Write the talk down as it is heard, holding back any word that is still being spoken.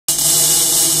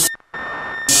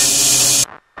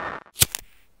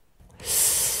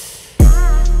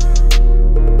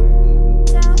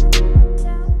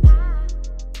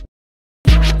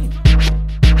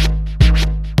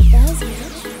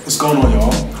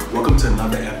Welcome to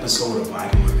another episode of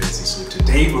Vibin with Vezy. So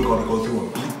today we're going to go through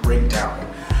a beat breakdown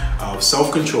of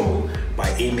Self-Control by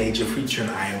A Major featuring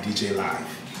I Am DJ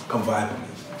Live. Come vibe with me.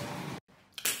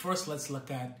 First, let's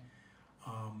look at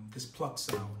this pluck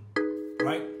sound,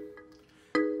 right?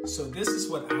 So this is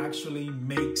what actually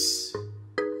makes,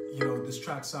 this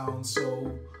track sound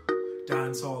so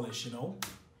dancehall-ish,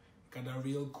 Got that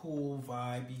real cool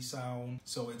vibey sound.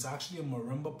 So it's actually a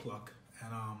marimba pluck,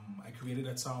 and I created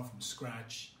that sound from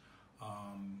scratch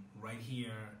right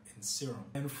here in Serum.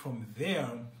 And from there,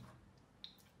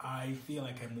 I feel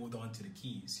like I moved on to the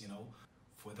keys,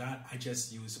 For that, I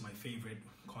just used my favorite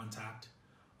Contact.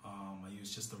 I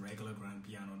used just a regular grand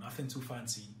piano, nothing too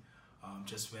fancy.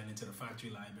 Just went into the factory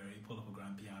library, pulled up a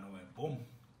grand piano, and boom.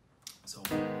 So,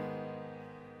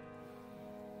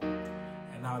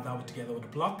 and now that we're together with the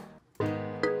pluck. There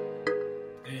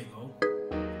you go.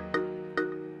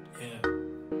 Yeah.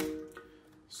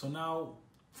 So now,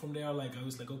 from there, I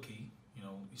was like, okay,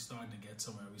 we're starting to get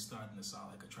somewhere. We're starting to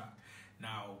sound like a track.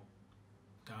 Now,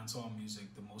 dancehall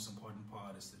music, the most important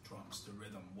part is the drums, the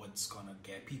rhythm, what's gonna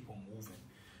get people moving.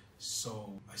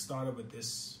 So I started with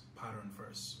this pattern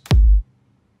first.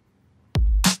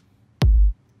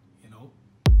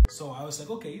 So I was like,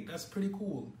 okay, that's pretty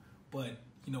cool, but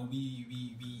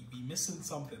we missing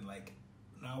something. Like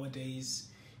nowadays,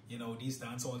 these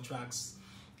dancehall tracks,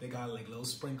 they got like little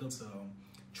sprinkles of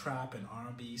trap and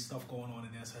R&B stuff going on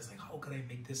in there. So I was like, how could I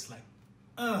make this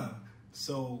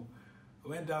So I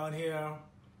went down here,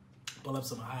 pulled up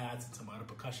some hi-hats and some other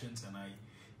percussions, and I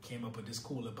came up with this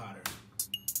cooler pattern.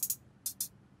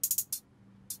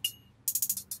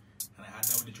 And I had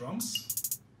that with the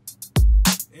drums.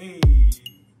 Hey.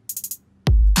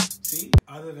 See,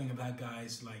 other than that,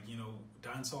 guys,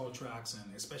 dancehall tracks,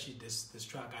 and especially this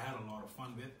track, I had a lot of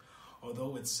fun with.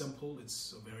 Although it's simple,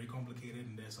 it's very complicated,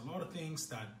 and there's a lot of things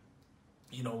that,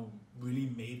 really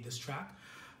made this track.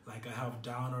 Like I have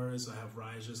downers, I have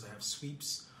risers, I have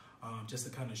sweeps, just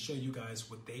to kind of show you guys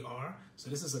what they are. So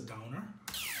this is a downer.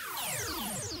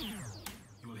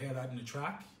 You will hear that in the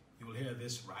track. You will hear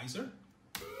this riser.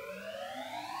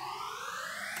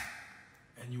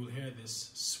 And you will hear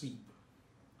this sweep.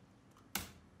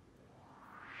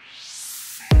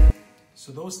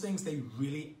 So those things, they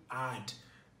really add,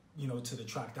 to the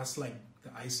track. That's like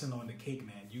the icing on the cake,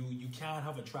 man. You can't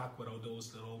have a track without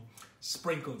those little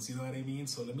sprinkles, you know what I mean?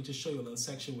 So let me just show you a little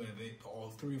section where all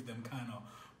three of them kind of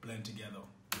blend together.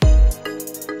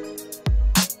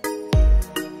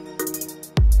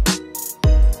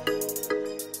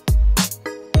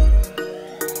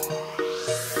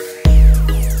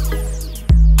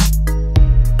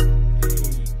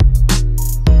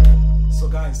 So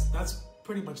guys, that's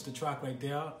pretty much the track right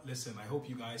there. Listen, I hope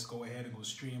you guys go ahead and go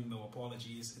stream. No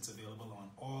apologies. It's available on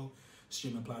all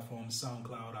streaming platforms: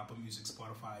 SoundCloud, Apple Music,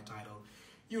 Spotify, Tidal,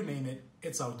 you name it.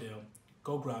 It's out there.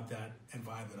 Go grab that and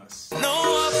vibe with us. No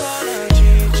apologies.